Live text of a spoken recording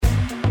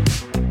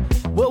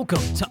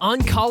Welcome to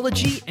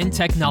Oncology and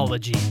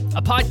Technology,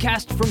 a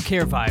podcast from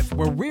CareVive,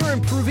 where we're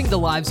improving the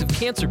lives of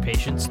cancer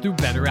patients through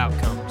better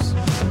outcomes.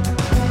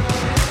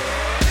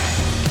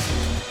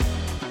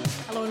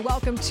 Hello and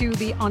welcome to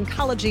the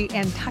Oncology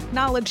and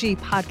Technology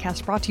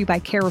podcast brought to you by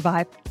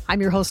CareVive. I'm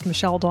your host,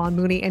 Michelle Dawn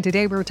Mooney, and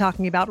today we're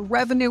talking about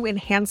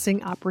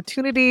revenue-enhancing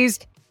opportunities.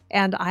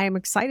 And I am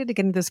excited to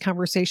get into this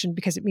conversation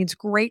because it means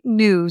great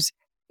news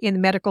in the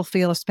medical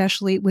field,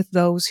 especially with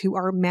those who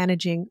are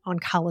managing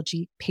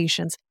oncology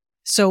patients.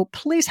 So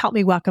please help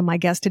me welcome my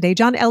guest today.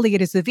 John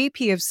Elliott is the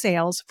VP of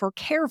Sales for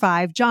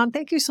CareVive. John,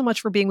 thank you so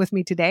much for being with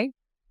me today.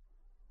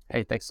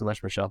 Hey, thanks so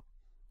much, Michelle.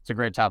 It's a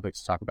great topic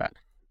to talk about.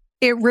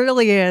 It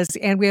really is,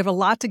 and we have a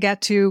lot to get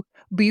to.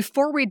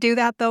 Before we do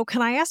that, though,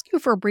 can I ask you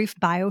for a brief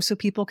bio so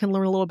people can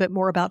learn a little bit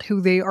more about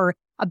who they are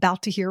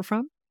about to hear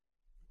from?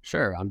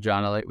 Sure. I'm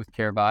John Elliott with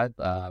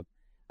CareVive.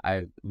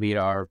 I lead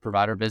our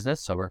provider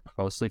business, so we're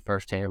closely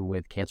firsthand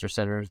with cancer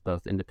centers,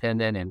 both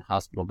independent and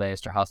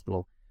hospital-based or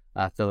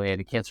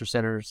hospital-affiliated cancer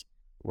centers,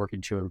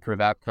 working to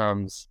improve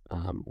outcomes.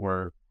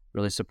 We're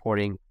really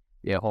supporting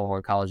the whole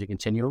oncology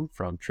continuum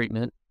from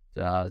treatment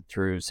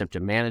through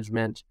symptom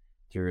management,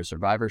 through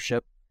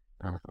survivorship.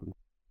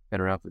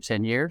 Been around for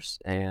 10 years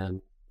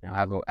and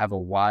have a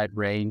wide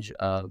range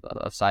of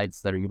sites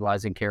that are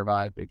utilizing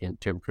CareVive, again,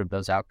 to improve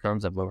those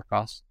outcomes at lower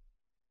costs.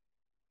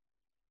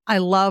 I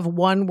love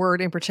one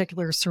word in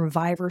particular,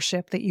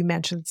 survivorship, that you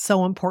mentioned.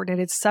 So important.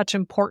 It's such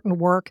important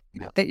work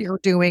that you're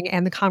doing.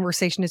 And the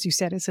conversation, as you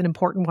said, is an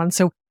important one.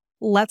 So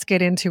let's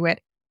get into it.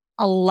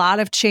 A lot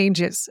of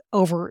changes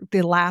over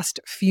the last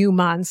few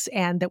months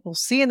and that we'll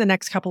see in the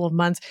next couple of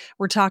months.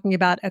 We're talking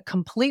about a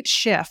complete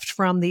shift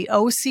from the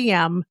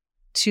OCM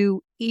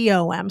to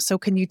EOM. So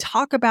can you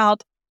talk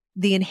about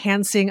the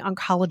enhancing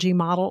oncology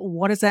model?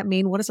 What does that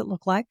mean? What does it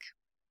look like?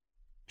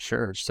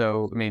 Sure.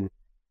 So,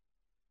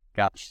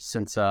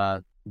 since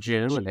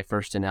June, when they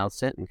first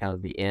announced it and kind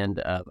of the end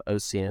of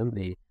OCM,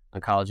 the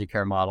oncology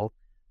care model,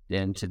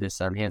 into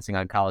this enhancing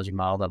oncology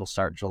model that'll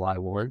start July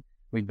 1,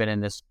 we've been in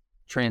this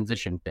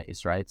transition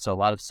phase, right? So a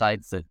lot of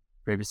sites that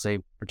previously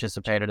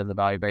participated in the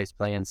value-based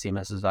plan,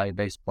 CMS's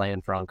value-based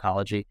plan for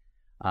oncology,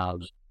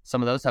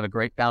 some of those have a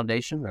great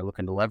foundation. They're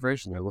looking to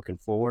leverage and they're looking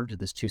forward to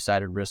this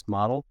two-sided risk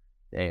model.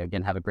 They,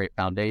 again, have a great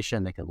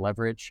foundation they can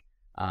leverage.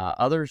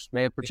 Others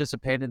may have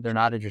participated. They're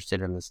not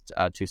interested in this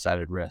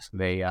two-sided risk.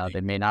 They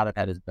may not have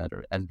had as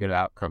good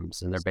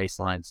outcomes, and their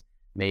baselines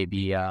may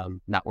be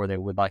not where they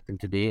would like them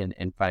to be,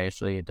 and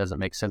financially it doesn't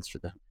make sense for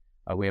them.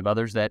 We have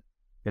others that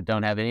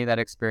don't have any of that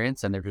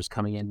experience, and they're just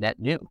coming in net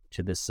new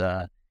to this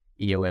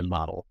EOM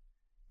model.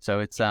 So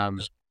it's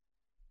there's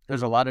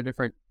a lot of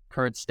different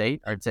current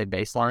state, I'd say,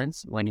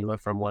 baselines when you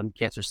look from one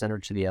cancer center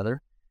to the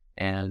other,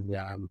 and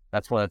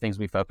that's one of the things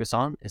we focus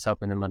on, is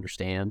helping them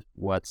understand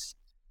what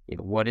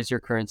is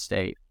your current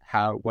state,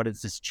 what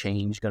is this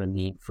change going to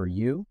mean for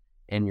you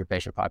and your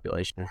patient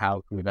population, and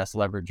how can we best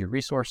leverage your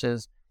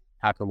resources?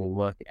 How can we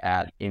look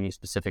at any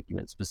specific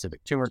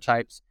tumor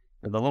types?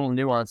 And the little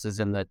nuances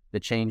in the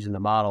change in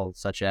the model,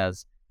 such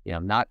as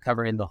not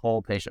covering the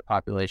whole patient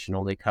population,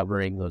 only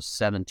covering those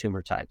 7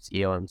 tumor types.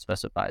 EOM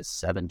specifies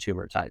 7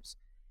 tumor types.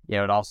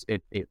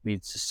 It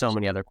leads to so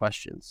many other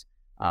questions,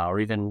 or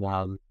even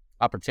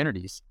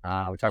opportunities.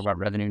 We talk about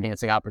revenue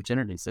enhancing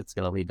opportunities. It's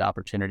going to lead to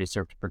opportunities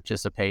to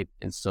participate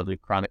and still do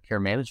chronic care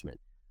management.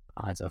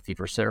 It's a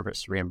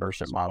fee-for-service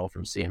reimbursement model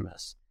from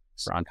CMS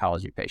for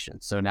oncology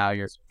patients. So now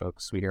your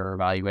folks, we are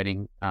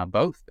evaluating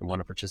both and want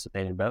to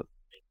participate in both.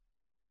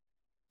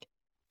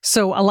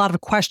 So a lot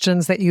of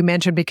questions that you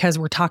mentioned, because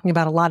we're talking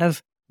about a lot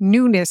of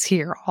newness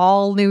here,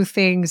 all new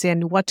things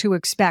and what to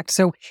expect.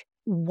 So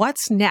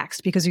what's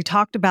next? Because you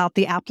talked about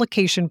the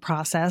application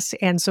process.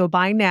 And so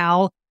by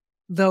now,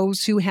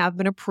 those who have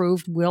been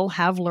approved will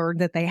have learned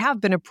that they have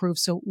been approved.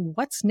 So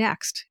what's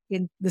next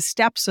in the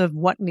steps of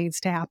what needs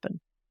to happen?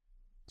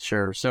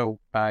 Sure. So,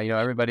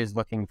 everybody's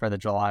looking for the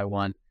July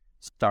 1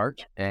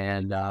 start.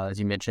 And as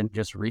you mentioned,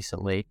 just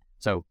recently,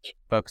 so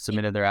folks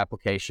submitted their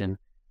application.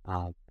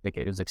 I think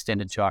it was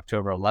extended to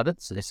October 11th.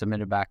 So they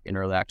submitted back in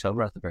early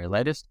October at the very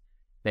latest.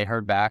 They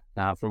heard back.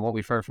 From what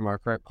we've heard from our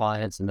current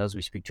clients and those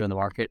we speak to in the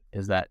market,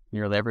 is that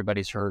nearly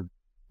everybody's heard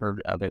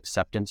of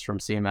acceptance from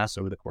CMS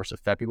over the course of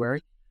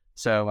February.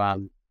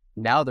 So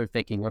now they're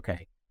thinking,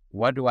 okay,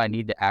 what do I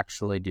need to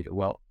actually do?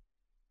 Well,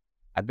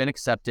 I've been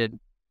accepted,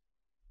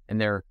 and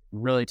they're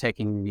really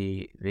taking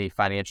the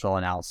financial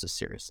analysis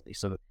seriously.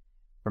 So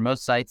for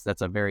most sites,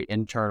 that's a very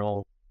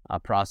internal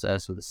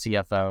process with the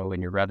CFO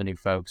and your revenue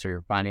folks or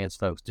your finance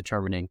folks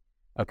determining,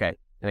 okay,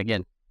 and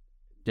again,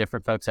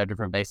 different folks have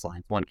different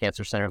baselines. One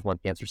cancer center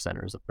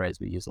is a phrase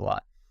we use a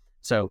lot.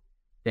 So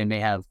they may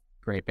have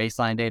great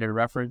baseline data to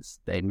reference.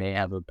 They may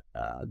have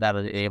that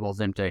enables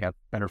them to have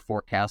better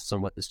forecasts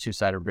on what this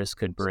two-sided risk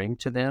could bring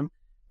to them,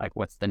 like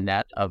what's the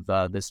net of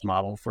this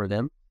model for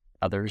them.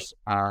 Others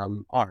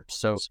aren't.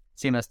 So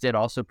CMS did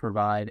also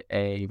provide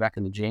back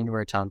in the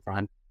January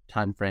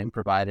timeframe,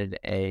 provided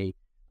a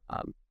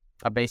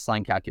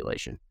baseline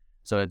calculation.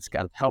 So it's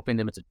kind of helping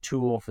them. It's a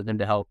tool for them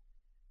to help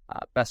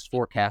best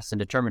forecast and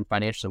determine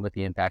financially what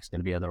the impact is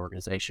going to be on the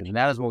organization. And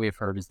that is what we've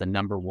heard is the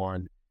number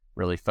one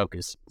really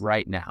focus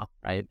right now,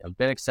 right? I've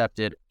been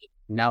accepted.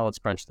 Now let's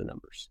crunch the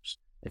numbers.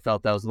 They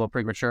felt that was a little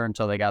premature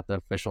until they got the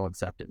official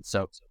acceptance.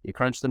 So you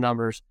crunch the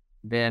numbers,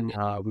 then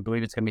we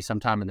believe it's going to be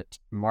sometime in the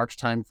March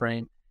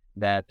timeframe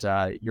that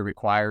you're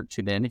required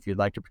to then, if you'd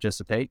like to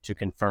participate, to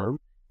confirm,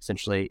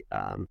 essentially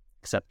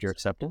accept your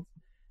acceptance.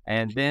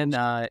 And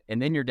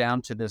then you're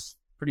down to this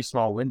pretty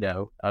small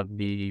window of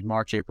the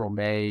March, April,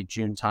 May,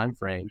 June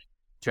timeframe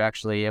to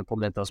actually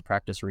implement those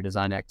practice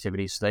redesign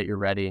activities so that you're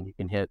ready and you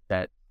can hit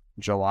that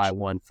July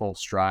 1 full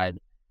stride.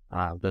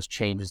 Those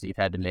changes that you've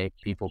had to make,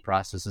 people,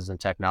 processes, and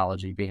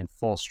technology being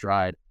full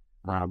stride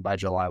by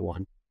July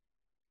 1.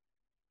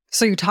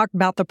 So you talked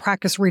about the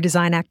practice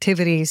redesign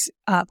activities.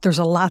 There's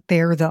a lot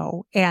there,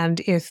 though. And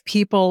if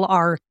people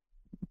are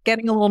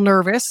getting a little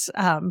nervous,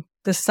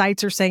 the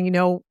sites are saying,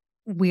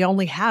 we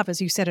only have, as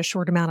you said, a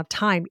short amount of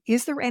time.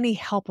 Is there any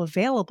help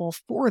available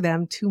for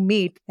them to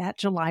meet that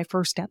July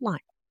 1st deadline?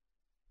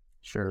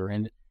 Sure.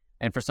 And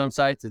for some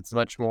sites, it's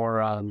much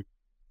more,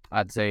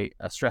 I'd say,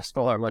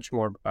 stressful or much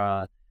more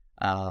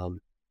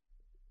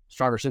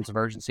stronger sense of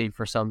urgency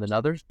for some than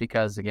others,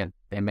 because again,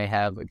 they may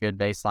have a good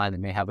baseline, they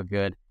may have a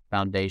good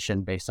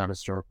foundation based on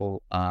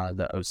historical,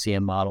 the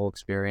OCM model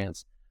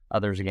experience.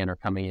 Others again are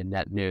coming in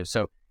net new.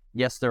 So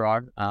yes, there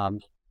are.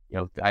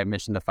 I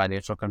mentioned the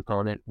financial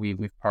component. We've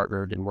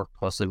partnered and worked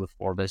closely with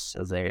Forbis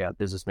as a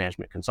business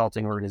management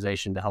consulting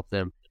organization to help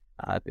them.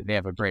 They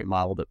have a great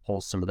model that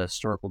pulls some of the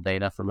historical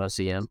data from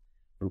OCM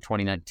from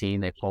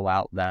 2019. They pull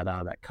out that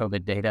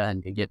COVID data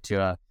and get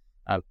to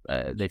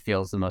they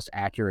feel is the most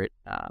accurate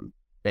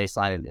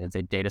baseline and it's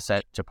a data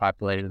set to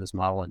populate into this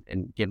model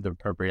and give the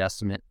appropriate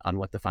estimate on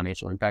what the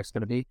financial impact is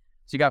going to be.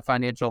 So you got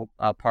financial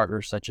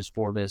partners such as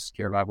Forbis,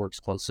 CareVive works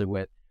closely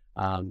with,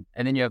 and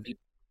then you have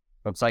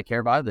folks like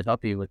CareVive that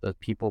help you with the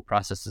people,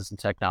 processes, and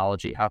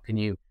technology. How can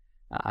you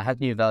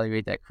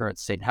evaluate that current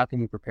state? How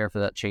can you prepare for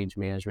that change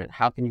management?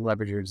 How can you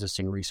leverage your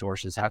existing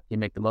resources? How can you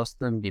make the most of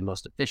them, be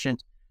most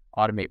efficient,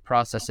 automate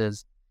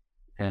processes?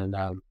 And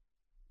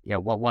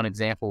one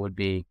example would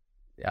be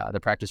the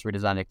practice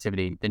redesign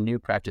activity, the new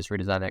practice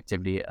redesign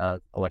activity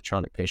of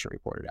electronic patient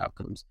reported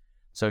outcomes.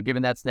 So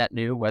given that's net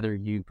new, whether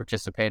you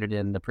participated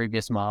in the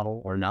previous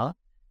model or not,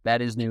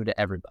 that is new to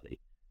everybody.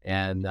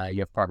 And you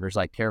have partners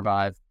like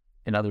CareVive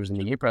and others in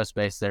the ePro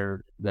space that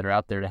are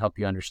out there to help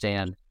you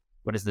understand,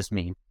 what does this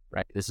mean,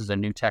 right? This is a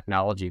new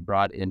technology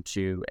brought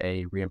into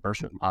a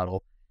reimbursement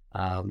model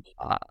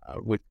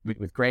with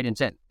great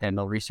intent. And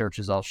the research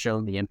has all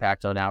shown the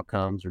impact on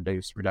outcomes,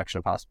 reduction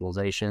of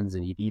hospitalizations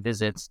and ED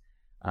visits,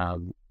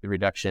 the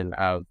reduction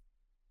of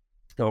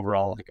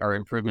overall or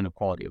improvement of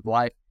quality of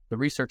life. The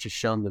research has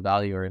shown the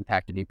value or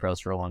impact of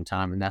ePros for a long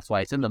time, and that's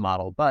why it's in the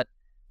model. But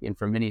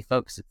for many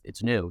folks,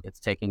 it's new. It's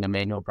taking a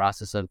manual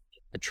process of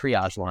a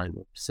triage line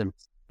where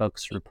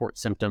folks report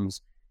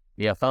symptoms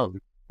via phone,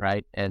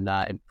 right? And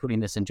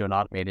putting this into an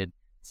automated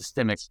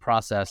systemic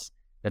process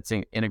that's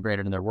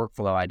integrated in their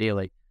workflow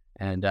ideally.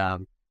 And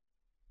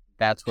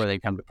that's where they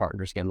come to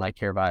partners again, like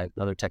CareVive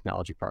and other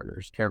technology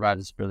partners. CareVive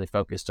is really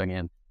focused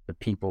on the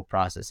people,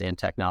 process, and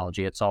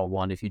technology. It's all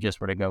one. If you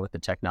just were to go with the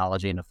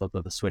technology and a flip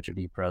of the switch of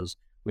ePros,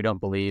 we don't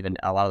believe, and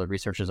a lot of the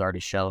research has already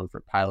shown for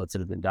pilots that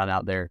have been done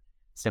out there,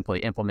 simply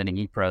implementing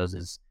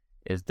ePros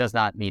does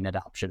not mean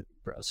adoption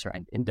of ePros,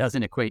 right? It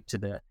doesn't equate to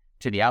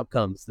the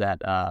outcomes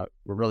that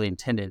were really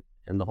intended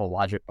and the whole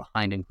logic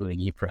behind including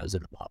ePros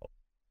in the model.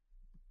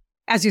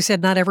 As you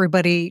said, not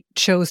everybody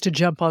chose to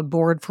jump on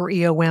board for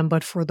EOM,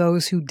 but for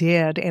those who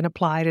did and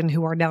applied and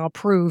who are now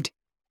approved,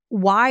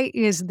 why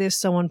is this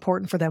so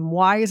important for them?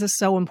 Why is this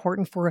so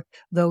important for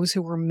those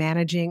who are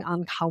managing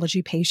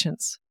oncology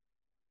patients?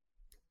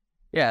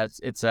 Yeah,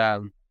 it's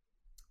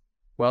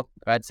well,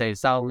 I'd say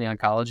it's not only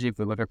oncology. If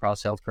we look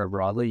across healthcare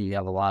broadly, you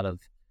have a lot of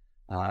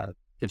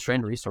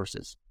constrained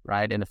resources,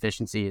 right? And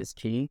efficiency is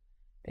key.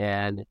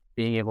 And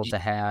being able to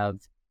have,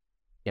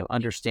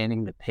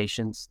 understanding the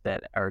patients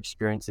that are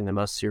experiencing the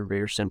most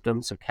severe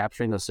symptoms, so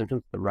capturing those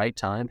symptoms at the right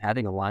time,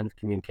 having a line of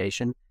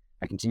communication.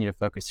 I continue to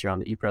focus here on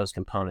the ePros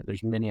component.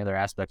 There's many other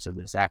aspects of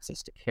this,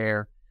 access to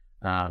care.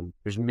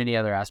 There's many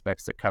other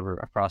aspects that cover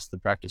across the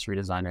practice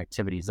redesign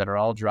activities that are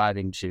all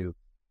driving to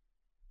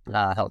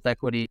health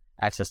equity,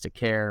 access to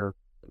care,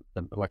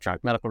 the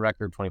electronic medical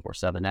record,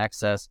 24/7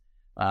 access.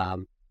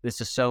 This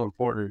is so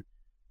important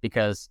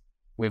because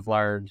we've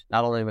learned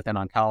not only within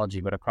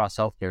oncology, but across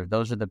healthcare,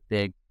 those are the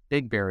big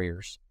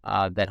barriers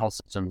that health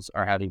systems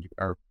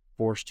are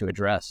forced to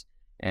address.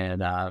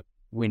 And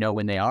we know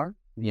when they are,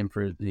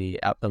 the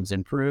outcomes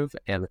improve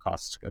and the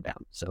costs go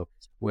down. So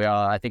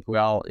I think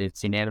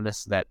it's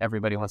unanimous that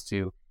everybody wants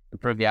to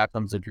improve the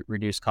outcomes and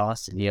reduce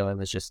costs. And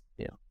EOM is just,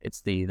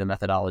 it's the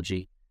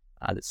methodology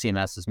that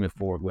CMS has moved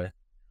forward with.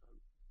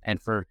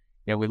 And for,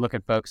 we look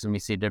at folks and we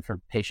see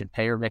different patient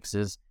payer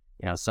mixes.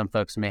 Some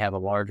folks may have a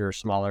larger or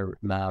smaller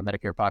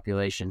Medicare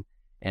population.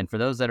 And for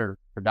those that are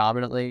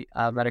predominantly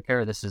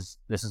Medicare, this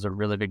is a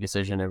really big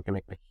decision and can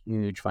make a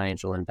huge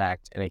financial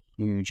impact and a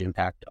huge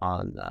impact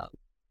on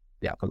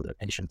the outcome of the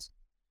patients.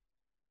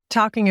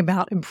 talking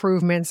about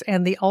improvements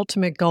and the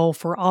ultimate goal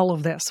for all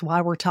of this,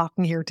 why we're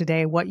talking here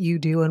today, what you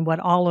do and what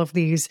all of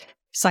these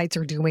sites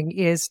are doing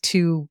is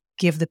to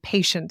give the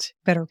patient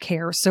better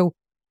care. So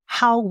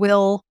how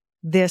will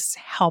this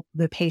help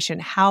the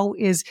patient? How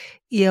is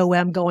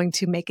EOM going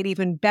to make it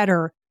even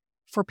better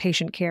for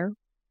patient care?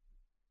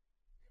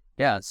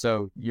 Yeah,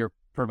 so you're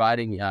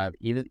providing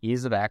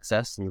ease of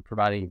access, and you're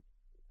providing,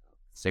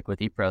 stick with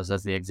ePros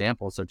as the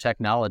example. So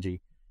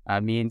technology,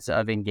 means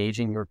of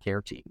engaging your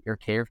care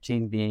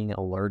team being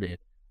alerted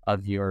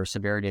of your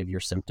severity of your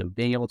symptom,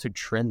 being able to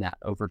trend that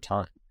over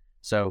time.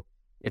 So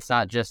it's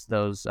not just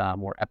those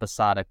more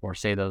episodic, or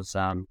say those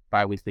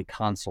biweekly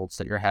consults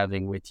that you're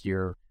having with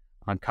your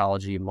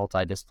oncology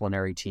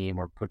multidisciplinary team,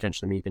 or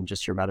potentially even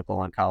just your medical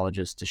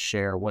oncologist to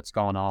share what's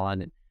going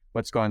on and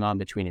what's going on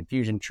between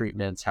infusion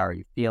treatments. How are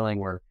you feeling?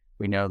 Where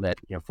we know that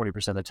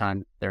 40% of the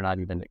time they're not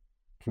even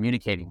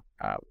communicating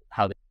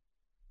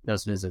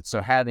those visits.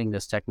 So having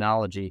this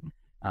technology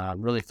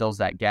really fills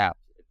that gap.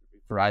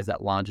 It provides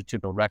that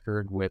longitudinal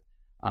record with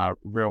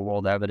real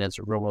world evidence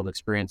or real world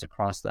experience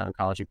across the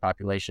oncology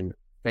population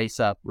face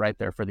up right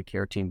there for the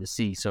care team to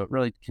see. So it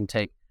really can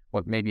take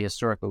what maybe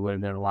historically would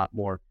have been a lot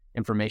more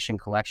information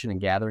collection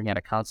and gathering at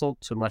a consult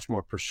to much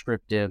more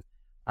prescriptive,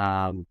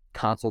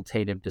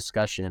 consultative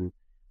discussion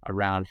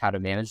around how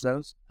to manage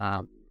those.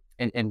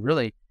 And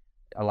really,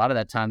 a lot of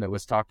that time that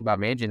was talked about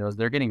managing those,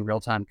 they're getting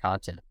real-time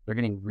content. They're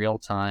getting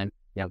real-time,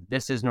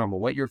 this is normal.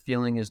 What you're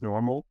feeling is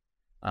normal.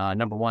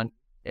 Number one,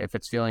 if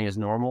it's feeling is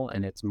normal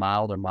and it's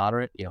mild or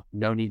moderate,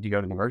 no need to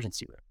go to the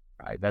emergency room,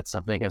 right? That's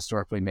something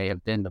historically may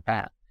have been the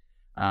path.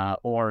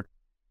 Or,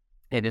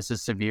 hey, this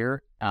is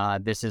severe.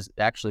 This is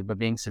actually, but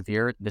being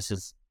severe, this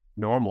is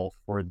normal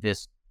for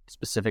this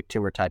specific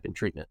tumor type and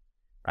treatment,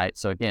 right?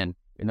 So again,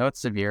 even though it's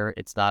severe,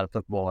 it's not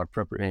applicable or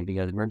appropriate to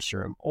go to the emergency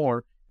room,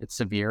 or it's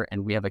severe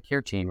and we have a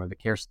care team, or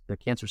the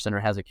cancer center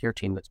has a care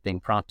team that's being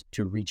prompted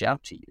to reach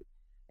out to you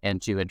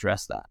and to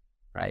address that,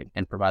 right?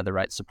 And provide the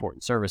right support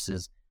and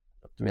services,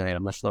 ultimately at a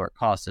much lower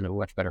cost and a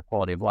much better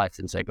quality of life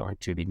than, say, going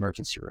to the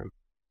emergency room.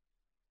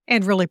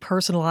 And really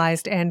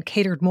personalized and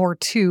catered more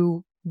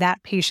to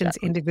that patient's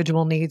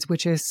individual needs,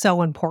 which is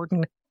so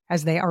important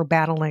as they are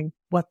battling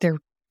what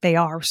they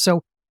are.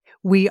 So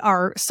we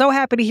are so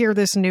happy to hear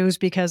this news,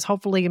 because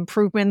hopefully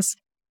improvements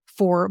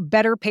for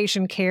better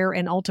patient care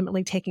and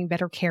ultimately taking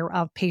better care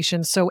of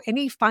patients. So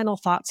any final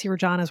thoughts here,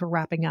 John, as we're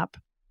wrapping up?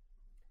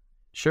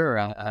 Sure.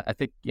 I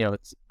think, I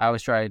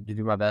always try to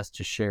do my best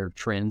to share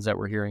trends that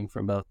we're hearing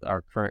from both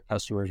our current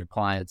customers or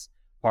clients,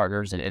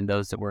 partners, and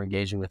those that we're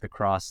engaging with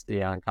across the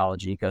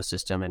oncology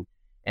ecosystem.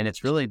 And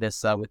it's really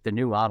this, with the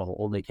new model,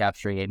 only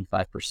capturing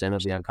 85%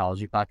 of the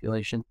oncology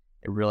population,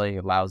 it really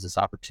allows this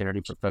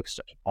opportunity for folks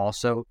to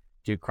also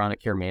do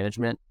chronic care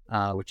management,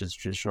 which is a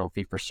traditional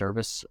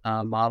fee-for-service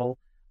model,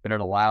 but it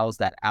allows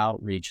that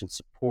outreach and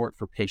support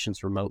for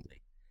patients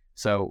remotely.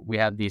 So we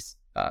have these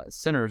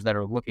centers that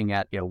are looking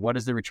at, what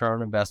is the return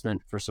on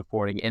investment for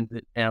supporting,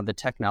 and the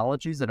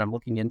technologies that I'm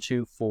looking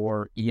into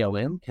for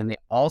EOM, can they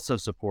also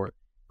support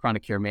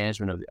chronic care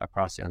management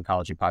across the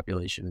oncology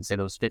population, and say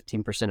those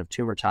 15% of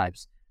tumor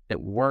types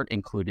that weren't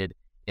included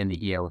in the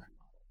EOM model.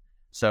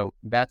 So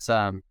that's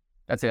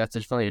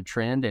definitely a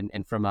trend,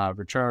 and from a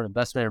return on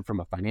investment and from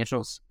a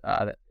financials,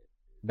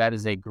 that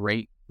is a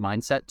great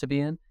mindset to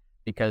be in,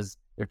 because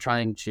they're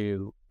trying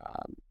to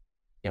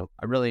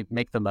really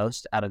make the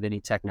most out of any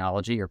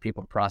technology or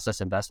people process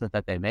investment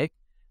that they make.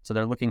 So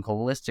they're looking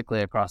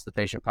holistically across the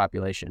patient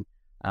population.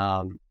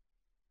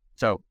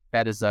 So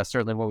that is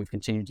certainly what we've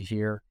continued to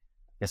hear.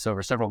 Yes,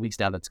 over several weeks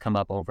now, that's come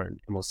up over in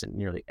almost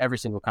nearly every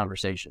single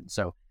conversation.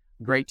 So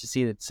great to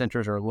see that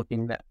centers are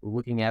looking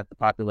at the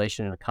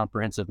population in a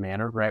comprehensive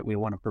manner, right? We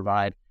want to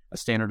provide a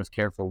standard of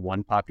care for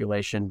one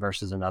population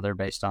versus another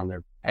based on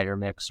their payer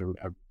mix or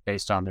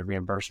based on their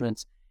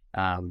reimbursements,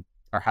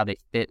 or how they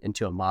fit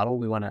into a model.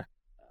 We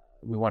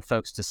want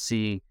folks to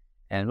see,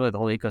 and really the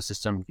whole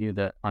ecosystem, view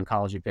the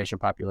oncology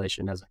patient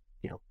population as a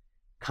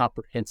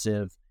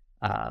comprehensive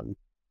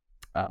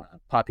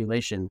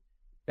population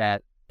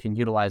that can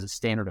utilize a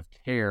standard of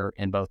care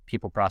in both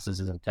people,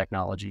 processes, and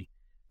technology.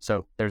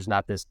 So there's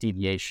not this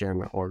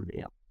deviation or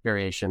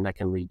variation that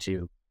can lead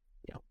to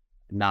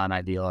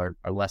non-ideal or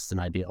less than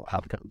ideal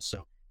outcomes.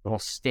 So the whole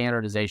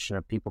standardization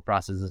of people,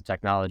 processes, and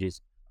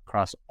technologies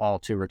across all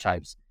tumor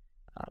types,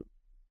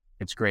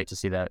 it's great to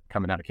see that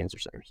coming out of cancer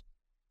centers.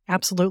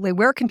 Absolutely.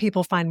 Where can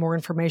people find more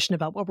information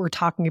about what we're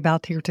talking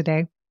about here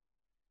today?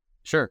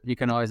 Sure. You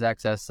can always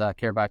access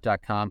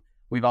carevive.com.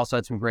 We've also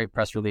had some great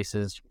press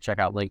releases. Check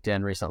out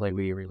LinkedIn. Recently,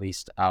 we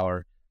released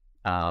our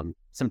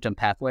symptom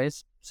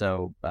pathways.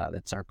 So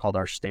that's called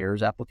our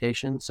STARS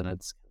application. So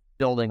that's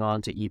building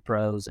on to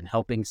ePros and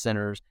helping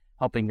centers,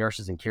 helping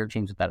nurses and care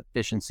teams with that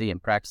efficiency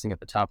and practicing at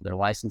the top of their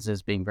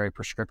licenses, being very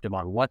prescriptive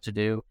on what to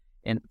do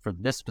and for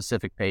this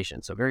specific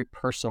patient. So very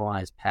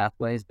personalized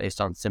pathways based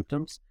on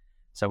symptoms.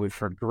 So we've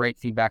heard great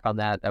feedback on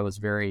that. That was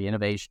very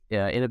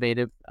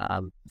innovative.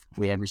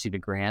 We had received a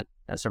grant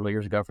several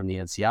years ago from the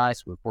NCI,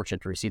 so we're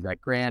fortunate to receive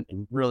that grant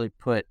and really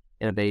put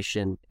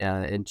innovation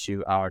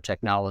into our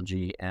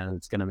technology, and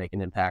it's going to make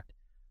an impact.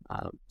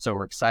 So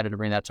we're excited to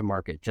bring that to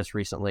market just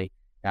recently.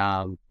 We're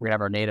going to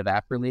have our native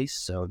app release.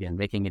 So again,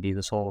 making it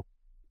this whole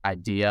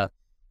idea,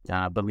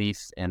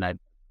 belief, and I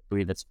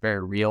believe it's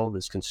very real,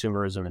 this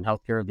consumerism in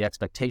healthcare, the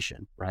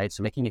expectation, right?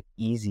 So making it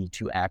easy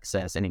to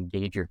access and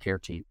engage your care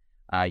team,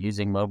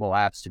 using mobile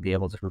apps to be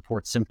able to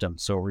report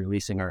symptoms. So we're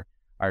releasing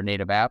our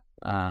native app.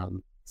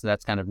 So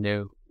that's kind of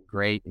new.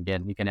 Great.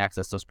 Again, you can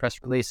access those press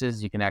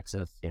releases. You can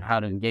access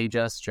how to engage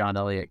us, John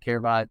Elliott at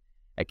CareVive,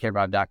 at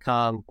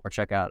carevive.com, or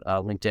check out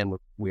LinkedIn.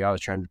 We always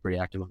try to be pretty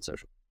active on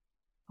social.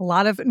 A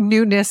lot of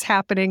newness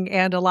happening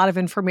and a lot of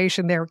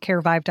information there at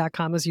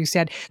carevive.com, as you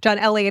said. John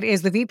Elliott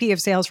is the VP of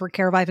Sales for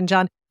CareVive. And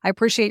John, I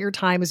appreciate your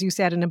time. As you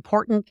said, an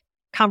important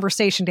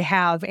conversation to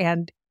have.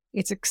 And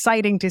it's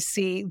exciting to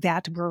see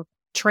that we're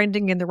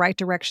trending in the right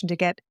direction to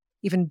get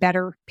even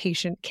better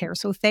patient care.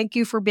 So thank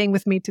you for being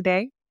with me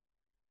today.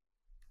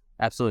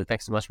 Absolutely.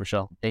 Thanks so much,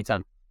 Michelle.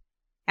 Anytime.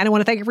 And I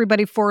want to thank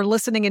everybody for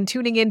listening and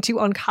tuning into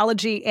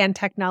Oncology and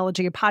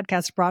Technology, a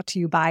podcast brought to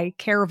you by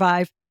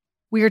CareVive.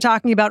 We are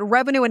talking about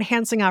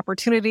revenue-enhancing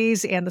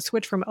opportunities and the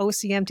switch from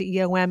OCM to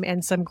EOM,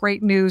 and some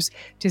great news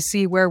to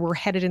see where we're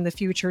headed in the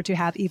future to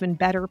have even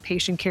better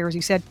patient care. As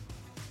you said,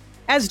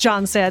 as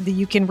John said, that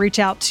you can reach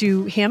out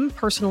to him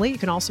personally. You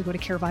can also go to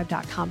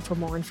carevive.com for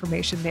more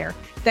information there.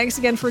 Thanks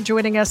again for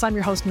joining us. I'm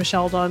your host,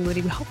 Michelle Dawn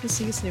Mooney. We hope to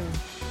see you soon.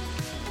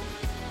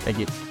 Thank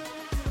you.